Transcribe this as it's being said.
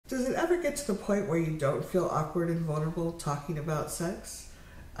Does it ever get to the point where you don't feel awkward and vulnerable talking about sex?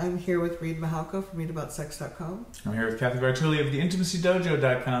 I'm here with Reed Mahalko from readaboutsex.com. I'm here with Kathy Bartulli of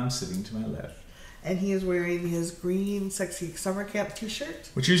theintimacydojo.com, sitting to my left. And he is wearing his green sexy summer camp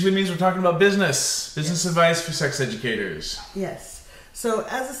t-shirt. Which usually means we're talking about business. Business advice for sex educators. Yes. So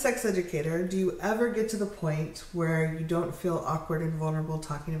as a sex educator, do you ever get to the point where you don't feel awkward and vulnerable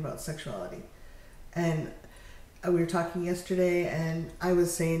talking about sexuality? And we were talking yesterday, and I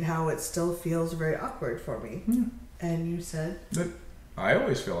was saying how it still feels very awkward for me. And you said? But I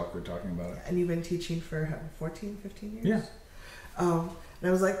always feel awkward talking about it. And you've been teaching for 14, 15 years? Yeah. And I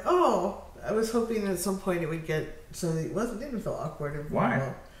was like, oh, I was hoping at some point it would get so that it didn't feel awkward and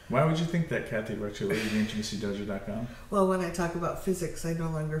vulnerable. Why? Why would you think that, Kathy Bartulli of theintimacydojo.com? Well, when I talk about physics, I no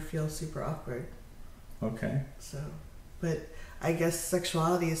longer feel super awkward. Okay. So, but I guess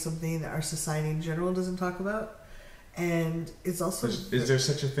sexuality is something that our society in general doesn't talk about. And it's also... Is there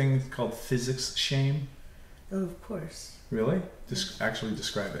such a thing called physics shame? Oh, of course. Really? Actually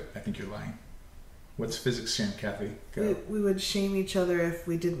describe it. I think you're lying. What's physics shame, Kathy? Go. We would shame each other if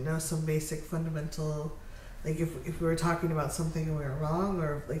we didn't know some basic fundamental... Like if we were talking about something and we were wrong,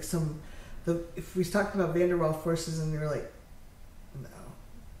 or like if we talked about van der Waals forces and you were like, no,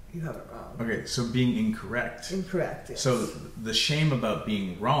 you have it wrong. Okay, so being incorrect. Incorrect, yes. So the shame about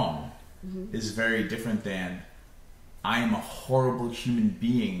being wrong is very different than I am a horrible human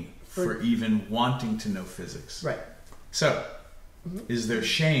being for even wanting to know physics. Right. So, is there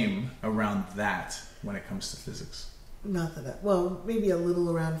shame around that when it comes to physics? Not that, well, maybe a little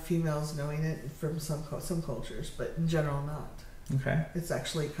around females knowing it from some cultures, but in general not. Okay. It's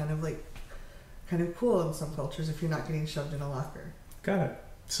actually kind of cool in some cultures if you're not getting shoved in a locker. Got it.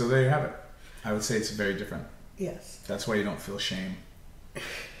 So there you have it. I would say it's very different. Yes. That's why you don't feel shame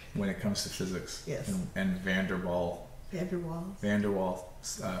when it comes to physics. Yes. And van der Waals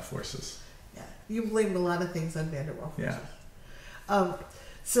forces. Yeah. You blamed a lot of things on van der Waals forces. Yeah.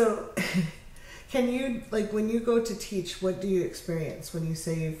 So... Can you, like, when you go to teach, what do you experience when you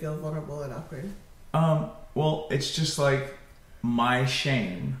say you feel vulnerable and awkward? Well, it's just like my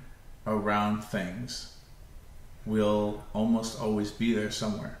shame around things will almost always be there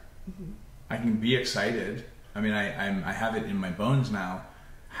somewhere. I can be excited. I mean, I have it in my bones now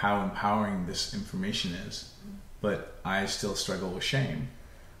how empowering this information is, but I still struggle with shame.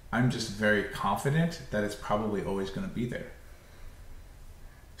 I'm just very confident that it's probably always going to be there.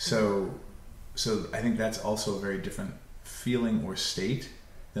 So I think that's also a very different feeling or state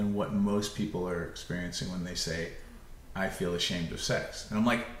than what most people are experiencing when they say, I feel ashamed of sex. And I'm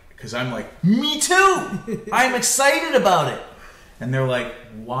like, me too! I'm excited about it! And they're like,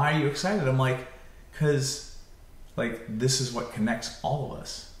 why are you excited? I'm like, because this is what connects all of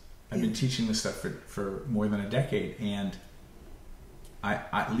us. I've been teaching this stuff for more than a decade, and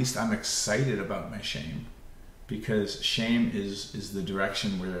at least I'm excited about my shame. Because shame is the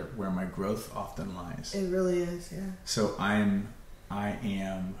direction where my growth often lies. It really is, yeah. So I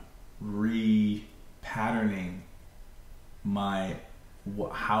am repatterning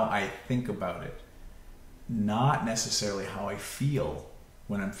how I think about it, not necessarily how I feel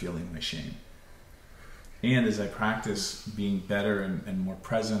when I'm feeling my shame. And as I practice being better and more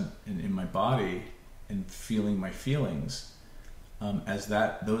present in my body and feeling my feelings, as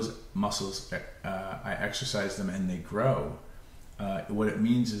those muscles, I exercise them and they grow, what it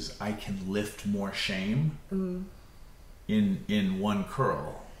means is I can lift more shame in one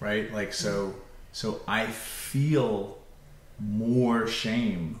curl, right? Like, so I feel more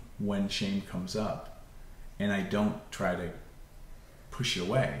shame when shame comes up, and I don't try to push it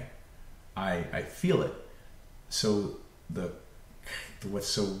away. I feel it. So what's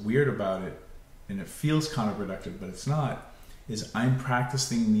so weird about it, and it feels counterproductive, but it's not, is I'm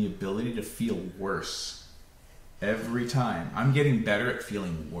practicing the ability to feel worse every time. I'm getting better at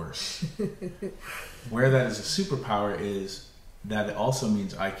feeling worse. Where that is a superpower is that it also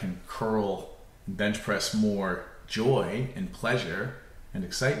means I can curl and bench press more joy and pleasure and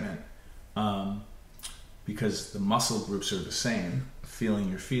excitement, because the muscle groups are the same, feeling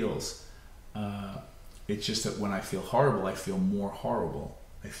your feels. It's just that when I feel horrible, I feel more horrible.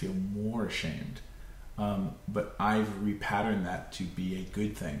 I feel more ashamed. But I've repatterned that to be a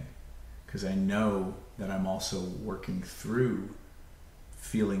good thing, because I know that I'm also working through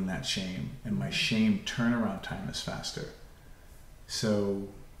feeling that shame, and my shame turnaround time is faster. So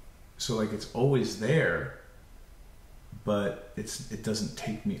like it's always there, but it doesn't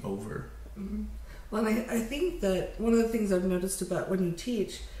take me over. Well, I think that one of the things I've noticed about when you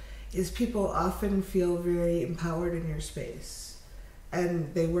teach is people often feel very empowered in your space,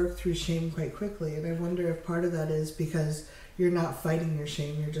 and they work through shame quite quickly. And I wonder if part of that is because you're not fighting your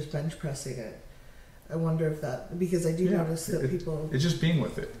shame, you're just bench pressing it. I wonder if that, because I do notice that people... It's just being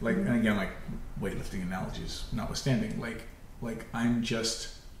with it. Like, and again, like weightlifting analogies notwithstanding, like I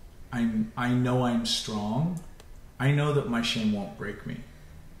know I'm strong. I know that my shame won't break me.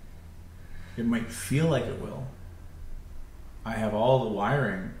 It might feel like it will. I have all the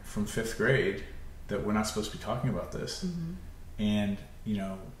wiring from 5th grade that we're not supposed to be talking about this. And, you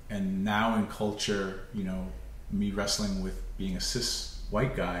know, and now in culture, you know, me wrestling with being a cis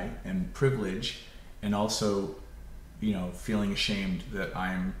white guy and privilege, and also, you know, feeling ashamed that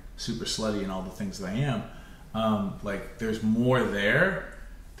I'm super slutty and all the things that I am. Like, there's more there.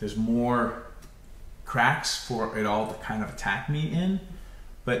 There's more cracks for it all to kind of attack me in.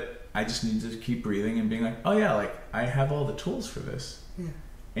 But I just need to keep breathing and being like, oh yeah, like, I have all the tools for this. Yeah.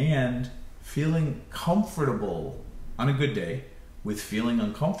 And feeling comfortable on a good day with feeling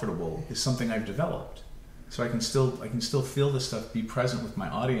uncomfortable is something I've developed. So I can still feel this stuff, be present with my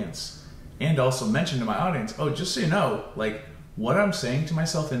audience, and also mention to my audience, oh, just so you know, like, what I'm saying to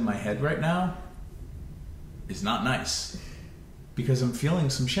myself in my head right now is not nice because I'm feeling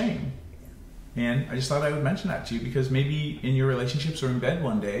some shame. And I just thought I would mention that to you because maybe in your relationships or in bed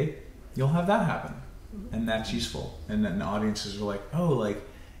one day, you'll have that happen. And that's useful. And then the audiences are like, oh, like,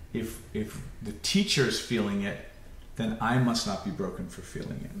 if the teacher's feeling it, then I must not be broken for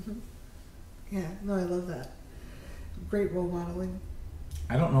feeling it. Yeah, no, I love that. Great role modeling.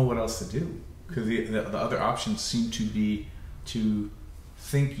 I don't know what else to do because the other options seem to be to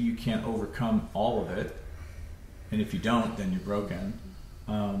think you can't overcome all of it, and if you don't, then you're broken,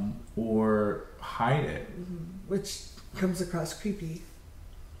 or hide it, which comes across creepy.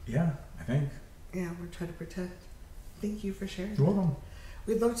 Yeah, I think. Yeah, we're trying to protect. Thank you for sharing. You're welcome.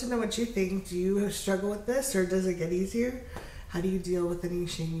 We'd love to know what you think. Do you struggle with this, or does it get easier? How do you deal with any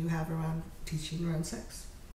shame you have around teaching around sex?